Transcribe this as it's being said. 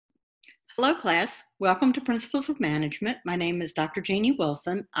Hello, class. Welcome to Principles of Management. My name is Dr. Janie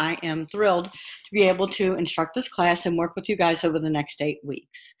Wilson. I am thrilled to be able to instruct this class and work with you guys over the next 8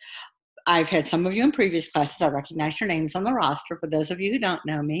 weeks. I've had some of you in previous classes. I recognize your names on the roster. For those of you who don't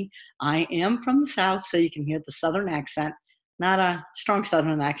know me, I am from the South, so you can hear the Southern accent. Not a strong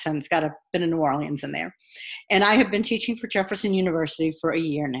Southern accent. It's got a bit of New Orleans in there. And I have been teaching for Jefferson University for a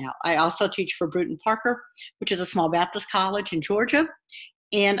year now. I also teach for Bruton Parker, which is a small Baptist college in Georgia.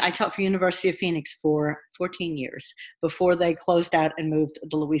 And I taught for University of Phoenix for 14 years before they closed out and moved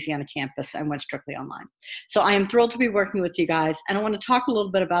the Louisiana campus and went strictly online. So I am thrilled to be working with you guys, and I want to talk a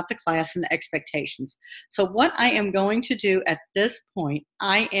little bit about the class and the expectations. So what I am going to do at this point,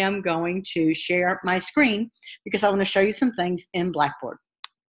 I am going to share my screen because I want to show you some things in Blackboard.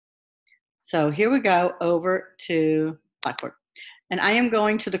 So here we go over to Blackboard. And I am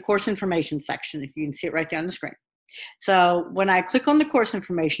going to the course information section, if you can see it right there on the screen. So when I click on the course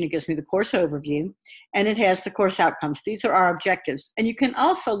information, it gives me the course overview, and it has the course outcomes. These are our objectives. And you can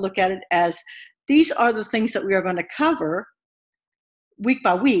also look at it as these are the things that we are going to cover week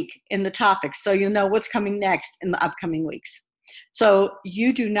by week in the topics, so you'll know what's coming next in the upcoming weeks. So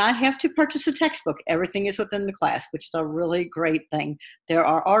you do not have to purchase a textbook. Everything is within the class, which is a really great thing. There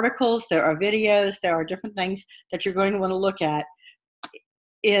are articles, there are videos, there are different things that you're going to want to look at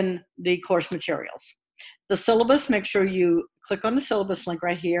in the course materials. The syllabus, make sure you click on the syllabus link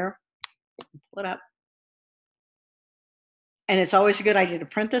right here, pull it up. And it's always a good idea to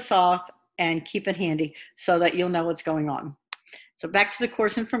print this off and keep it handy so that you'll know what's going on. So back to the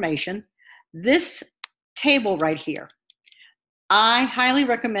course information. This table right here, I highly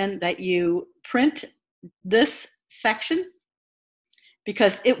recommend that you print this section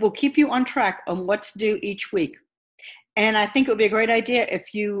because it will keep you on track on what's due each week. And I think it would be a great idea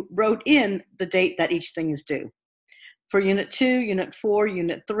if you wrote in the date that each thing is due. For Unit 2, Unit 4,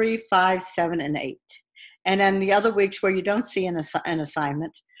 Unit 3, 5, 7, and 8. And then the other weeks where you don't see an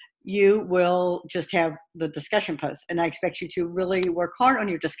assignment, you will just have the discussion posts. And I expect you to really work hard on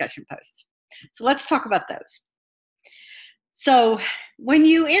your discussion posts. So let's talk about those. So when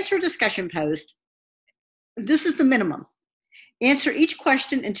you answer a discussion post, this is the minimum. Answer each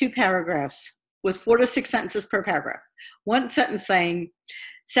question in 2 paragraphs with 4 to 6 sentences per paragraph. One sentence saying,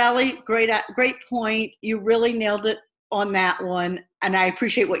 Sally, great point. You really nailed it on that one, and I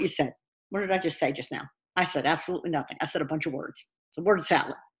appreciate what you said. What did I just say just now? I said absolutely nothing. I said a bunch of words. It's a word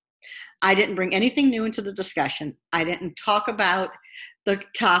salad. I didn't bring anything new into the discussion. I didn't talk about the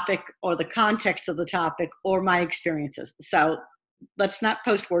topic or the context of the topic or my experiences. So let's not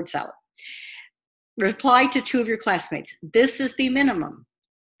post word salad. Reply to 2 of your classmates. This is the minimum.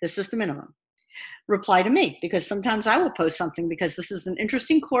 This is the minimum. Reply to me, because sometimes I will post something because this is an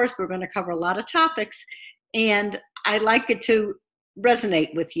interesting course. We're going to cover a lot of topics, and I like it to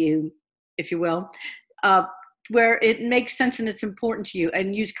resonate with you, if you will, where it makes sense and it's important to you,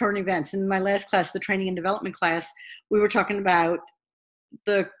 and use current events. In my last class, the training and development class, we were talking about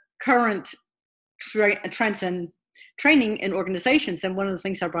the current trends and training in organizations, and one of the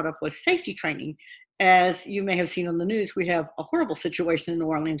things I brought up was safety training. As you may have seen on the news, we have a horrible situation in New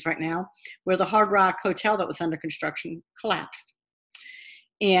Orleans right now where the Hard Rock Hotel that was under construction collapsed.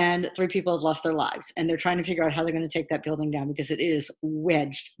 And 3 people have lost their lives. And they're trying to figure out how they're going to take that building down because it is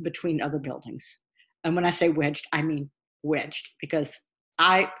wedged between other buildings. And when I say wedged, I mean wedged, because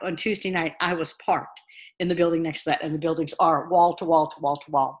on Tuesday night, I was parked in the building next to that, and the buildings are wall to wall to wall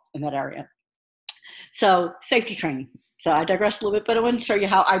to wall in that area. So safety training. So I digress a little bit, but I want to show you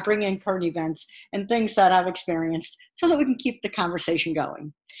how I bring in current events and things that I've experienced so that we can keep the conversation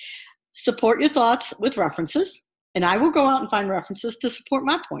going. Support your thoughts with references, and I will go out and find references to support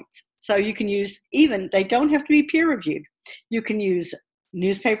my points. So you can use, even, they don't have to be peer reviewed. You can use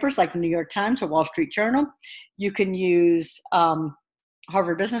newspapers like the New York Times or Wall Street Journal. You can use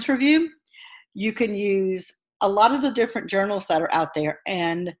Harvard Business Review. You can use a lot of the different journals that are out there,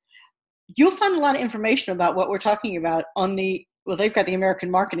 and you'll find a lot of information about what we're talking about on they've got the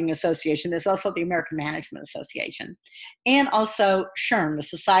American Marketing Association. There's also the American Management Association, and also SHRM, the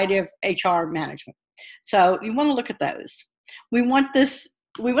Society of HR Management. So you want to look at those. We want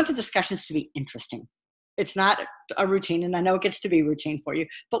the discussions to be interesting. It's not a routine, and I know it gets to be routine for you,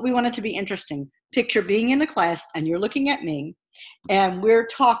 but we want it to be interesting. Picture being in a class and you're looking at me and we're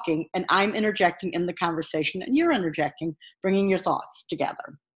talking and I'm interjecting in the conversation and you're interjecting, bringing your thoughts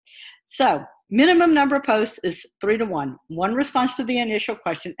together. So minimum number of posts is 3 to 1. 1 response to the initial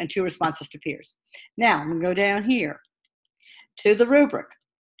question and 2 responses to peers. Now I'm going to go down here to the rubric.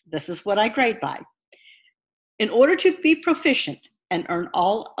 This is what I grade by. In order to be proficient and earn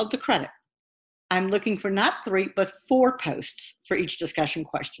all of the credit, I'm looking for not 3, but 4 posts for each discussion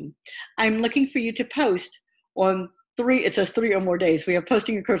question. I'm looking for you to post on 3, it says 3 or more days. We have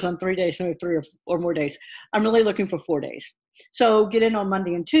posting occurs on 3 days, so we have 3 or more days. I'm really looking for 4 days. So get in on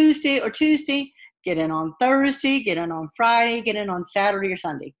Monday and Tuesday, or Tuesday, get in on Thursday, get in on Friday, get in on Saturday or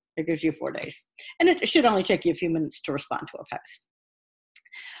Sunday. It gives you 4 days. And it should only take you a few minutes to respond to a post.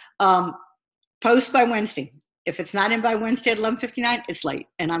 Post by Wednesday. If it's not in by Wednesday at 11:59, it's late,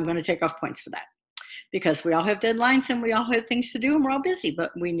 and I'm going to take off points for that, because we all have deadlines and we all have things to do and we're all busy,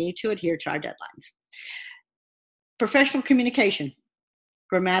 but we need to adhere to our deadlines. Professional communication,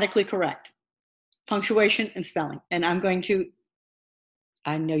 grammatically correct, punctuation and spelling. And I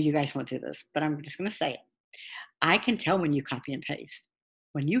know you guys won't do this, but I'm just going to say it. I can tell when you copy and paste.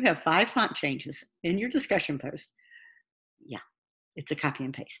 When you have 5 font changes in your discussion post, yeah, it's a copy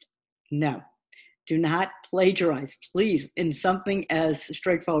and paste. No, do not plagiarize, please, in something as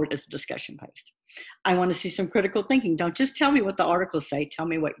straightforward as a discussion post. I want to see some critical thinking. Don't just tell me what the articles say. Tell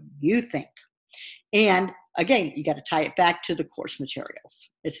me what you think. And again, you got to tie it back to the course materials.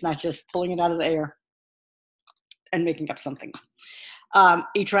 It's not just pulling it out of the air and making up something.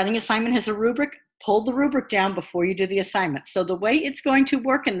 Each writing assignment has a rubric. Pull the rubric down before you do the assignment. So the way it's going to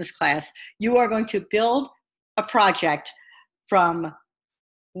work in this class, you are going to build a project from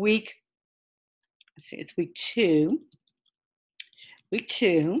week 2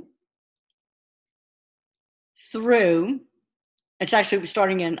 through, it's actually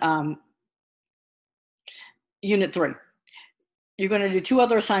starting in Unit 3. You're going to do 2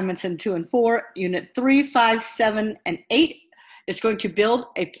 other assignments in 2 and 4. Unit 3, 5, 7, and 8 is going to build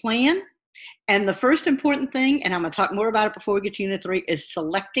a plan. And the first important thing, and I'm going to talk more about it before we get to Unit 3, is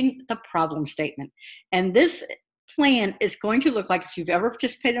selecting the problem statement. And this plan is going to look like, if you've ever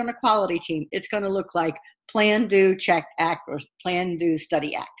participated on a quality team, it's going to look like plan, do, check, act, or plan, do,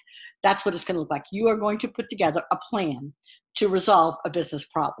 study, act. That's what it's going to look like. You are going to put together a plan to resolve a business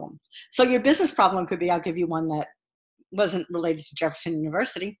problem. So your business problem could be, I'll give you one that wasn't related to Jefferson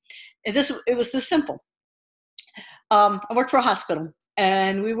University. It was this simple. I worked for a hospital,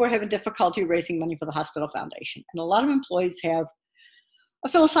 and we were having difficulty raising money for the hospital foundation. And a lot of employees have a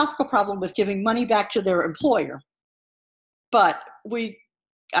philosophical problem with giving money back to their employer. But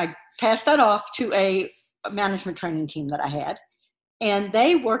I passed that off to a management training team that I had, and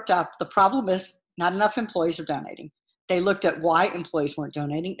they worked up, the problem is not enough employees are donating. They looked at why employees weren't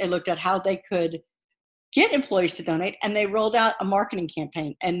donating. They looked at how they could get employees to donate, and they rolled out a marketing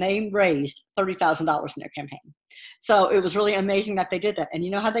campaign, and they raised $30,000 in their campaign. So it was really amazing that they did that. And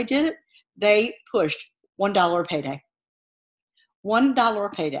you know how they did it? They pushed $1 a payday. $1 a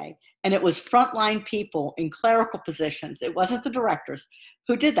payday. And it was frontline people in clerical positions. It wasn't the directors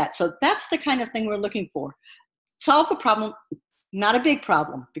who did that. So that's the kind of thing we're looking for. Solve a problem, not a big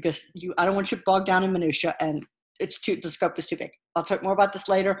problem, because I don't want you bogged down in minutia, and the scope is too big. I'll talk more about this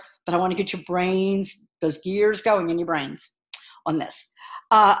later, but I want to get your brains, those gears going in your brains on this.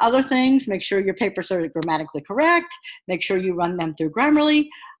 Other things, make sure your papers are grammatically correct. Make sure you run them through Grammarly.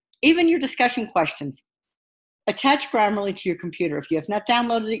 Even your discussion questions, attach Grammarly to your computer. If you have not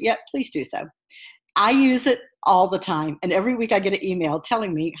downloaded it yet, please do so. I use it all the time, and every week I get an email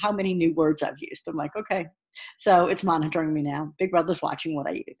telling me how many new words I've used. I'm like, okay. So it's monitoring me now. Big Brother's watching what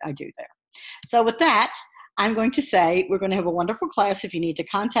I do there. So with that, I'm going to say we're going to have a wonderful class. If you need to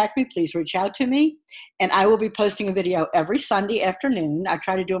contact me, please reach out to me. And I will be posting a video every Sunday afternoon. I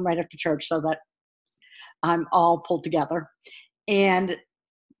try to do them right after church so that I'm all pulled together. And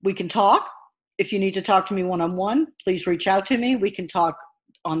we can talk. If you need to talk to me one-on-one, please reach out to me. We can talk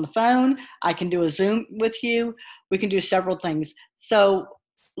on the phone. I can do a Zoom with you. We can do several things. So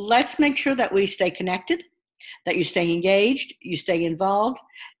let's make sure that we stay connected, that you stay engaged, you stay involved,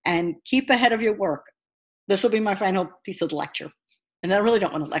 and keep ahead of your work. This will be my final piece of the lecture. And I really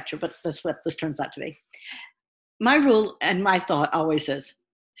don't want to lecture, but that's what this turns out to be. My rule and my thought always is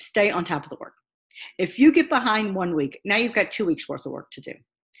stay on top of the work. If you get behind 1 week, now you've got 2 weeks worth of work to do.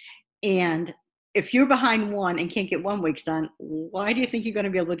 And if you're behind 1 and can't get 1 week's done, why do you think you're going to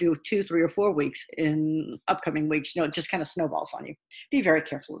be able to do 2, 3, or 4 weeks in upcoming weeks? You know, it just kind of snowballs on you. Be very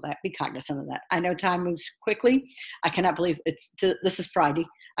careful of that. Be cognizant of that. I know time moves quickly. I cannot believe this is Friday.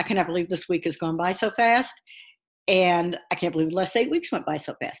 I cannot believe this week has gone by so fast. And I can't believe the last 8 weeks went by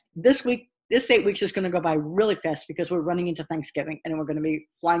so fast. This 8 weeks is going to go by really fast because we're running into Thanksgiving and we're going to be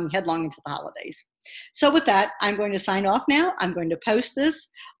flying headlong into the holidays. So with that, I'm going to sign off now. I'm going to post this.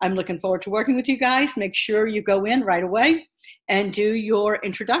 I'm looking forward to working with you guys. Make sure you go in right away and do your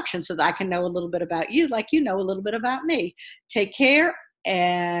introduction so that I can know a little bit about you like you know a little bit about me. Take care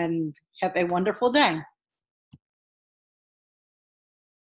and have a wonderful day.